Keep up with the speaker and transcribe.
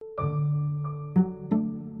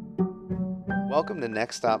Welcome to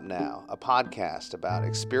Next Stop Now, a podcast about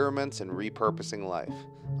experiments and repurposing life.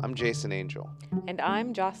 I'm Jason Angel. And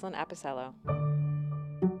I'm Jocelyn Apicello.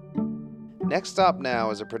 Next Stop Now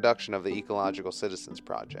is a production of the Ecological Citizens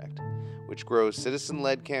Project, which grows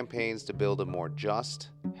citizen-led campaigns to build a more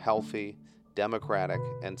just, healthy, democratic,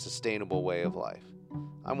 and sustainable way of life.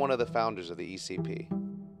 I'm one of the founders of the ECP.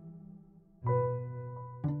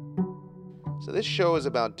 So this show is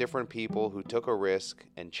about different people who took a risk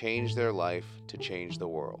and changed their life to change the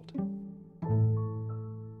world.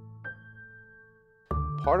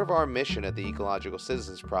 Part of our mission at the Ecological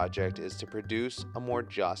Citizens Project is to produce a more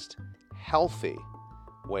just, healthy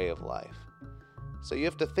way of life. So you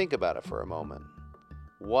have to think about it for a moment.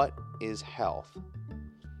 What is health?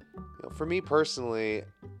 For me personally,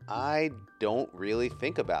 I don't really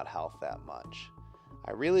think about health that much.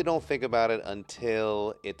 I really don't think about it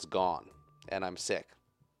until it's gone and I'm sick.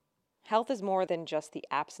 Health is more than just the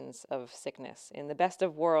absence of sickness. In the best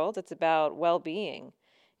of worlds, it's about well-being.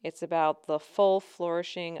 It's about the full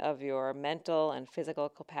flourishing of your mental and physical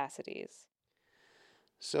capacities.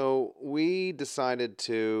 So we decided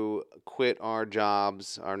to quit our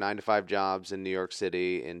jobs, our 9-to-5 jobs in New York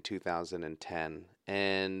City in 2010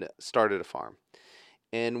 and started a farm.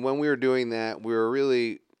 And when we were doing that, we were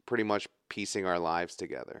really pretty much piecing our lives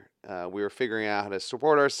together. We were figuring out how to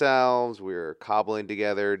support ourselves. We were cobbling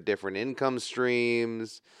together different income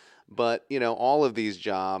streams. But, all of these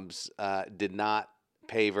jobs did not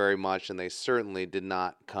pay very much, and they certainly did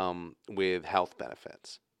not come with health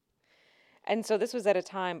benefits. And so this was at a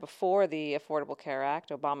time before the Affordable Care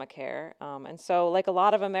Act, Obamacare. And so like a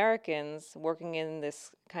lot of Americans working in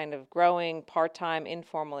this kind of growing part-time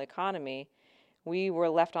informal economy, we were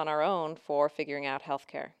left on our own for figuring out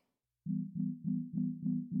healthcare.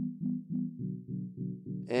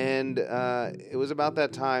 And it was about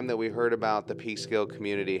that time that we heard about the Peekskill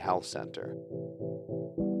Community Health Center.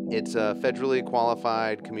 It's a federally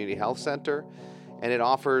qualified community health center, and it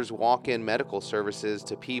offers walk-in medical services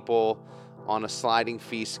to people on a sliding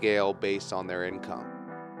fee scale based on their income.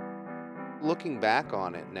 Looking back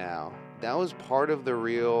on it now, that was part of the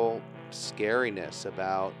real scariness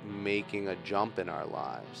about making a jump in our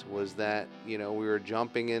lives, was that, we were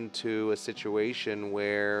jumping into a situation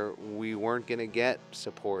where we weren't going to get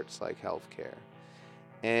supports like healthcare.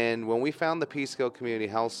 And when we found the Peekskill Community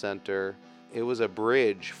Health Center, it was a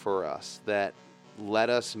bridge for us that let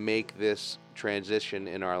us make this transition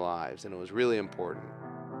in our lives, and it was really important.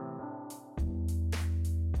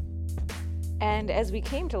 And as we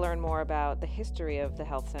came to learn more about the history of the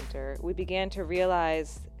health center, we began to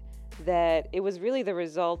realize that it was really the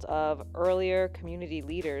result of earlier community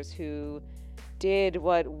leaders who did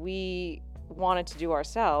what we wanted to do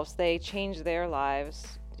ourselves. They changed their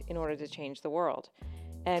lives in order to change the world.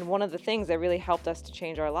 And one of the things that really helped us to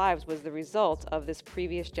change our lives was the result of this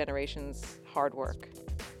previous generation's hard work.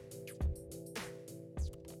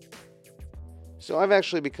 So I've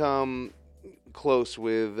actually become close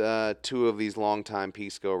with two of these longtime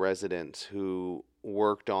Peekskill residents who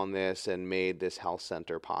worked on this and made this health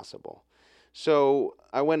center possible. So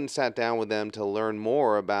I went and sat down with them to learn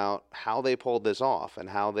more about how they pulled this off and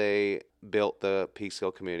how they built the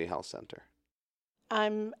Peekskill Community Health Center.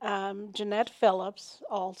 I'm Jeanette Phillips,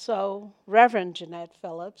 also Reverend Jeanette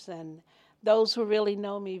Phillips, and those who really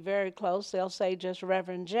know me very close, they'll say just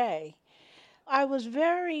Reverend J. I was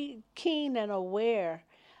very keen and aware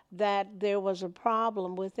that there was a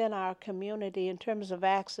problem within our community in terms of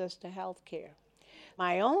access to health care.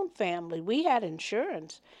 My own family, we had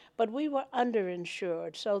insurance, but we were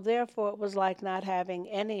underinsured, so therefore it was like not having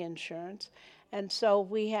any insurance. And so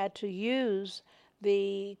we had to use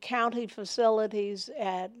the county facilities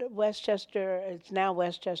at Westchester. It's now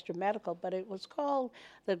Westchester Medical, but it was called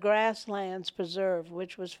the Grasslands Preserve,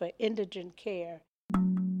 which was for indigent care.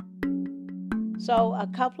 So a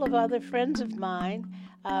couple of other friends of mine,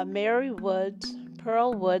 Mary Woods,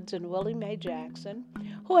 Pearl Woods, and Willie Mae Jackson,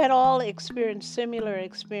 who had all experienced similar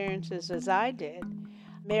experiences as I did.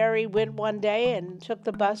 Mary went one day and took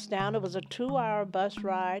the bus down. It was a 2-hour bus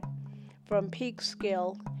ride from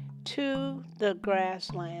Peekskill to the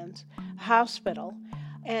Grasslands Hospital.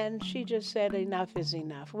 And she just said, enough is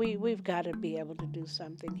enough. We've got to be able to do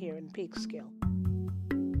something here in Peekskill.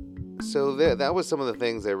 So that was some of the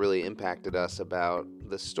things that really impacted us about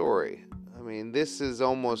the story. I mean, this is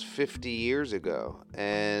almost 50 years ago,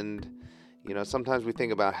 and sometimes we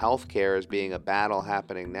think about healthcare as being a battle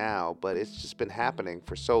happening now, but it's just been happening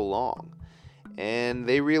for so long. And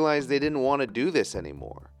they realized they didn't want to do this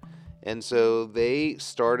anymore. And so they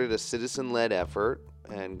started a citizen-led effort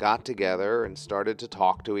and got together and started to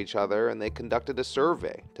talk to each other, and they conducted a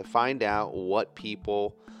survey to find out what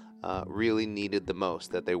people really needed the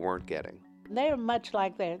most that they weren't getting? They are much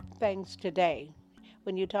like their things today.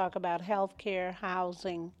 When you talk about health care,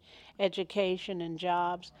 housing, education, and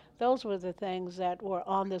jobs, those were the things that were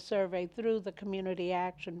on the survey through the Community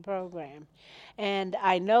Action Program. And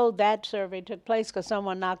I know that survey took place because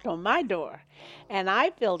someone knocked on my door, and I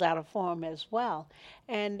filled out a form as well.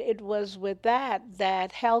 And it was with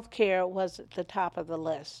that health care was at the top of the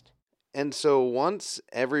list. And so once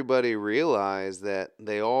everybody realized that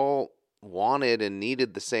they all wanted and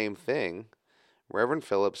needed the same thing, Reverend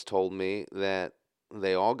Phillips told me that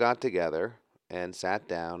they all got together and sat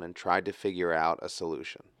down and tried to figure out a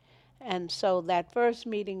solution. And so that first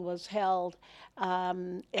meeting was held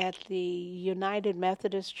at the United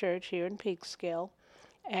Methodist Church here in Peekskill,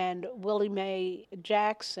 and Willie Mae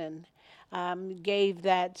Jackson gave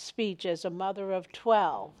that speech as a mother of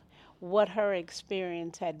 12, what her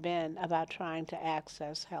experience had been about trying to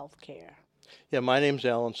access health care. Yeah, my name's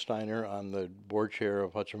Alan Steiner. I'm the board chair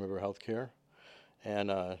of Hudson River Healthcare, and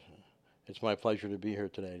it's my pleasure to be here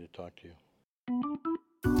today to talk to you.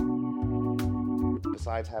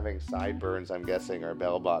 Besides having sideburns, I'm guessing, or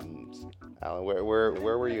bell buttons, Alan, where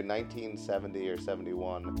were you, 1970 or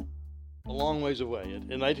 71? A long ways away.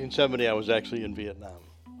 In 1970, I was actually in Vietnam.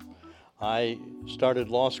 I started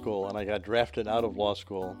law school, and I got drafted out of law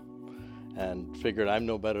school and figured I'm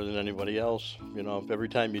no better than anybody else. You know, if every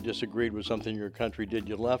time you disagreed with something your country did,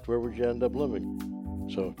 you left, where would you end up living?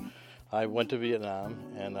 So I went to Vietnam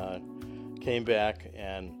and came back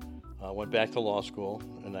and went back to law school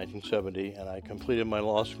in 1970, and I completed my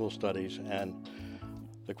law school studies. And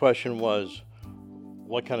the question was,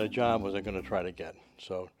 what kind of job was I going to try to get?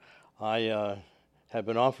 So I had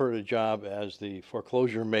been offered a job as the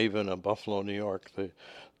foreclosure maven of Buffalo, New York, the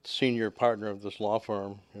senior partner of this law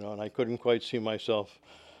firm, and I couldn't quite see myself,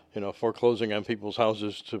 foreclosing on people's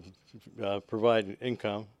houses to provide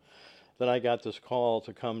income. Then I got this call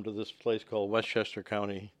to come to this place called Westchester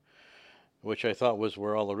County, which I thought was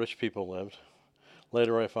where all the rich people lived.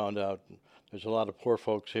 Later I found out there's a lot of poor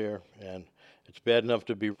folks here, and it's bad enough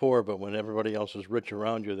to be poor, but when everybody else is rich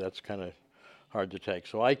around you, that's kind of hard to take.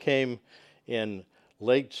 So I came in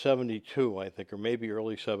late 72, I think, or maybe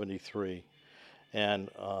early 73, and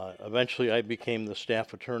eventually I became the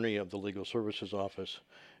staff attorney of the Legal Services Office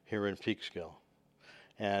here in Peekskill.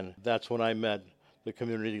 And that's when I met the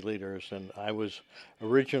community leaders, and I was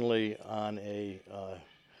originally on a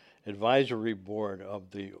advisory board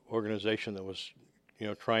of the organization that was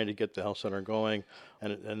trying to get the health center going,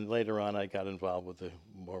 and later on I got involved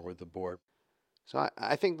more with the board. So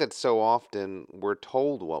I think that so often we're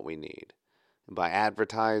told what we need by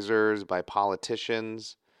advertisers, by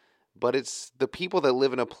politicians, but it's the people that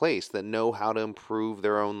live in a place that know how to improve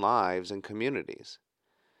their own lives and communities.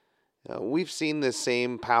 We've seen this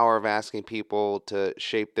same power of asking people to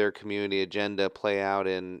shape their community agenda play out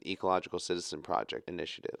in Ecological Citizen Project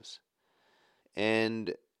initiatives.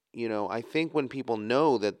 And, I think when people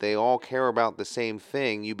know that they all care about the same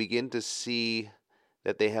thing, you begin to see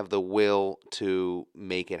that they have the will to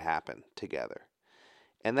make it happen together.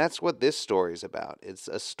 And that's what this story is about. It's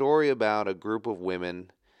a story about a group of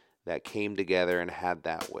women that came together and had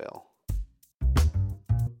that will.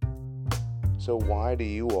 So why do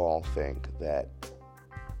you all think that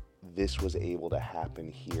this was able to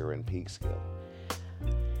happen here in Peekskill?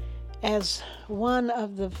 As one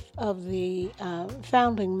of the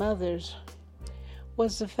founding mothers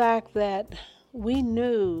was the fact that we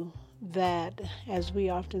knew that, as we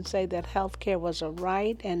often say, that healthcare was a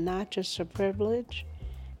right and not just a privilege,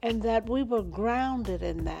 and that we were grounded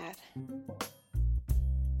in that.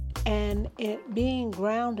 And being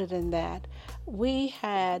grounded in that, we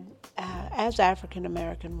had, as African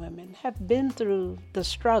American women, have been through the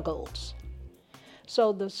struggles.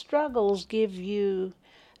 So the struggles give you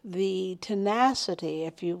the tenacity,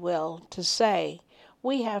 if you will, to say,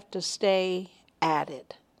 we have to stay at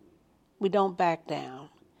it. We don't back down.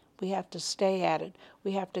 We have to stay at it.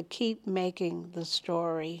 We have to keep making the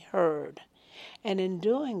story heard. And in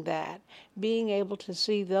doing that, being able to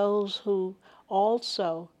see those who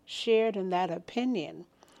also shared in that opinion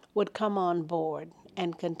would come on board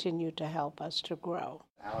and continue to help us to grow.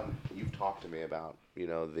 Alan, you've talked to me about,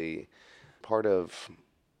 the part of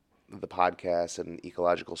the podcast and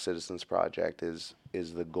Ecological Citizens Project is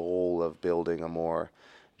the goal of building a more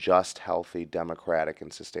just, healthy, democratic,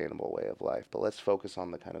 and sustainable way of life. But let's focus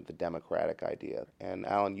on the kind of the democratic idea. And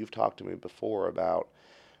Alan, you've talked to me before about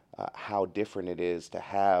how different it is to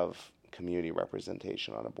have community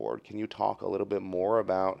representation on a board. Can you talk a little bit more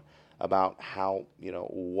about how,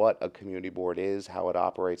 what a community board is, how it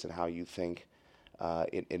operates, and how you think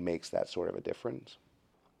it makes that sort of a difference?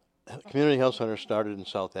 Community Health Center started in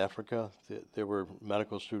South Africa. There were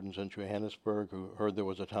medical students in Johannesburg who heard there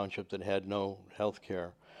was a township that had no health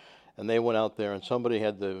care. And they went out there, and somebody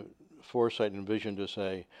had the foresight and vision to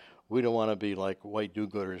say, we don't want to be like white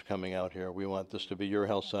do-gooders coming out here. We want this to be your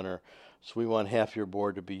health center, so we want half your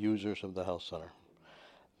board to be users of the health center.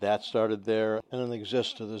 That started there, and it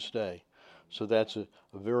exists to this day. So that's a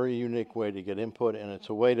very unique way to get input, and it's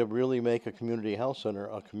a way to really make a community health center,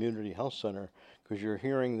 because you're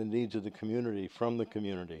hearing the needs of the community from the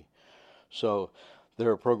community. So there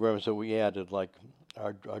are programs that we added, like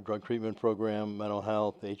our drug treatment program, mental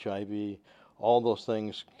health, HIV, all those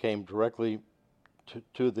things came directly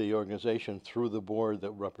to the organization through the board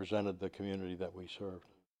that represented the community that we served.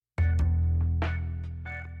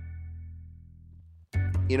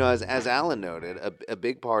 You know, as Alan noted, a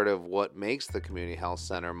big part of what makes the community health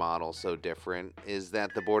center model so different is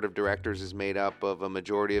that the board of directors is made up of a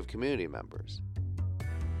majority of community members.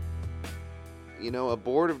 You know, a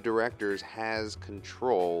board of directors has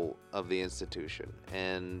control of the institution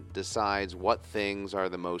and decides what things are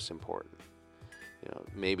the most important. You know,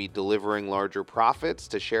 maybe delivering larger profits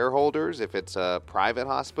to shareholders if it's a private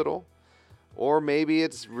hospital, or maybe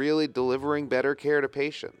it's really delivering better care to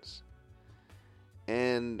patients.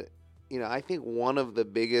 And, you know, I think one of the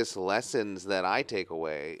biggest lessons that I take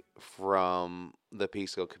away from the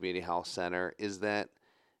Peekskill Community Health Center is that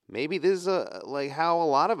maybe this is like how a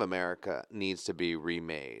lot of America needs to be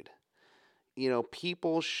remade. You know,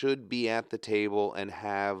 people should be at the table and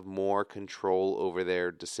have more control over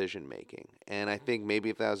their decision making. And I think maybe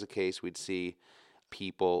if that was the case, we'd see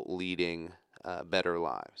people leading better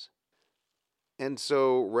lives. And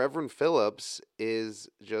so Reverend Phillips is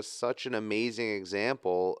just such an amazing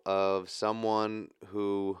example of someone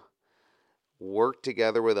who worked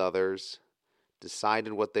together with others,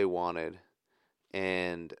 decided what they wanted,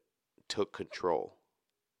 and took control.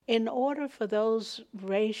 In order for those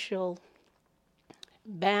racial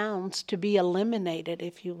bounds to be eliminated,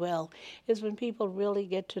 if you will, is when people really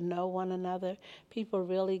get to know one another, people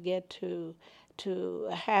really get to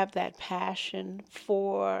have that passion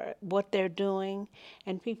for what they're doing,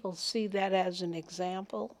 and people see that as an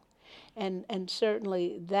example. And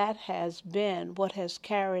certainly that has been what has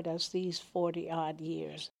carried us these 40-odd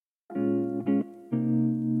years.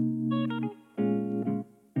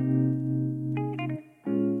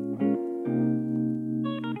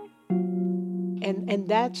 And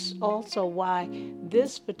that's also why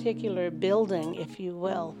this particular building, if you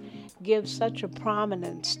will, gives such a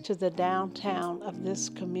prominence to the downtown of this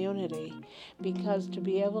community, because to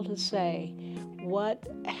be able to say what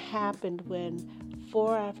happened when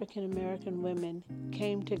 4 African American women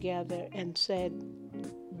came together and said,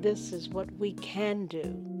 this is what we can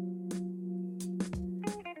do.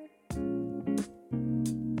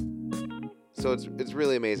 So it's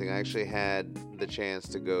really amazing. I actually had the chance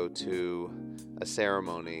to go to a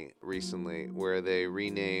ceremony recently where they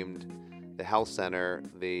renamed the health center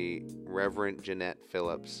the Reverend Jeanette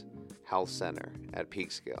Phillips Health Center at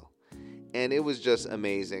Peekskill. And it was just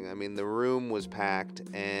amazing. I mean, the room was packed,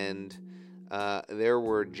 and there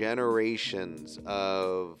were generations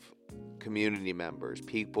of community members,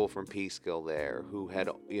 people from Peekskill there who had,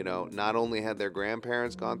 you know, not only had their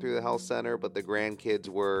grandparents gone through the health center, but the grandkids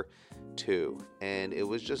were too. And it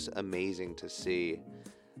was just amazing to see,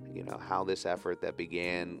 you know, how this effort that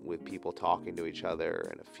began with people talking to each other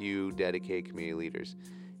and a few dedicated community leaders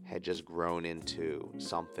had just grown into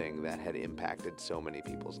something that had impacted so many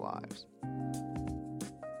people's lives.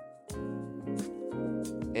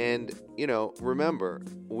 And, you know, remember,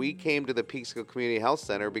 we came to the Peekskill Community Health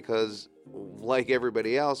Center because, like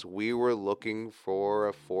everybody else, we were looking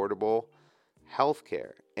for affordable health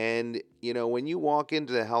care. And, you know, when you walk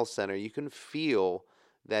into the health center, you can feel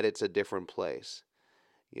that it's a different place.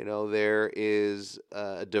 You know, there is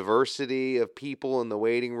a diversity of people in the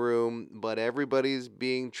waiting room, but everybody's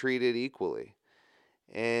being treated equally.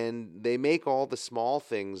 And they make all the small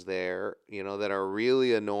things there, you know, that are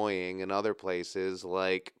really annoying in other places,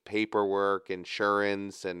 like paperwork,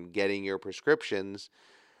 insurance, and getting your prescriptions.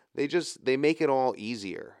 They make it all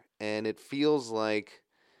easier. And it feels like,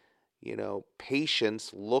 you know,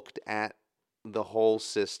 patients looked at the whole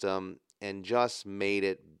system and just made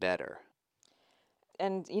it better.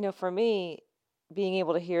 And, you know, for me, being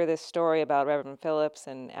able to hear this story about Reverend Phillips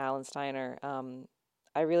and Alan Steiner,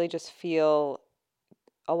 I really just feel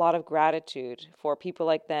a lot of gratitude for people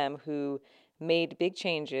like them who made big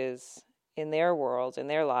changes in their worlds, in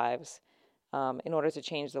their lives, in order to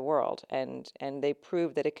change the world. And they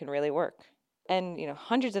proved that it can really work. And, you know,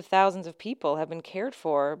 hundreds of thousands of people have been cared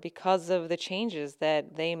for because of the changes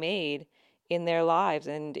that they made in their lives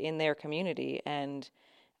and in their community. And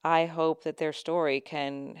I hope that their story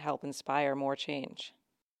can help inspire more change.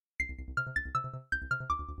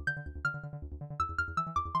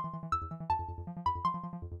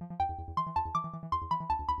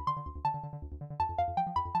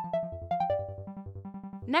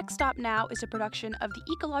 Next Stop Now is a production of the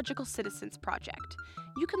Ecological Citizens Project.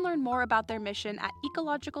 You can learn more about their mission at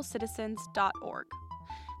ecologicalcitizens.org.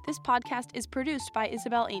 This podcast is produced by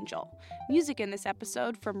Isabel Angel. Music in this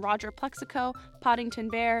episode from Roger Plexico, Poddington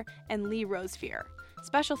Bear, and Lee Rosefear.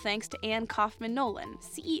 Special thanks to Ann Kaufman-Nolan,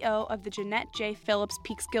 CEO of the Jeanette J. Phillips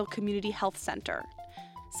Peekskill Community Health Center.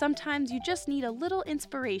 Sometimes you just need a little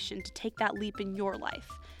inspiration to take that leap in your life.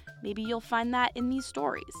 Maybe you'll find that in these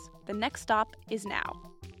stories. The next stop is now.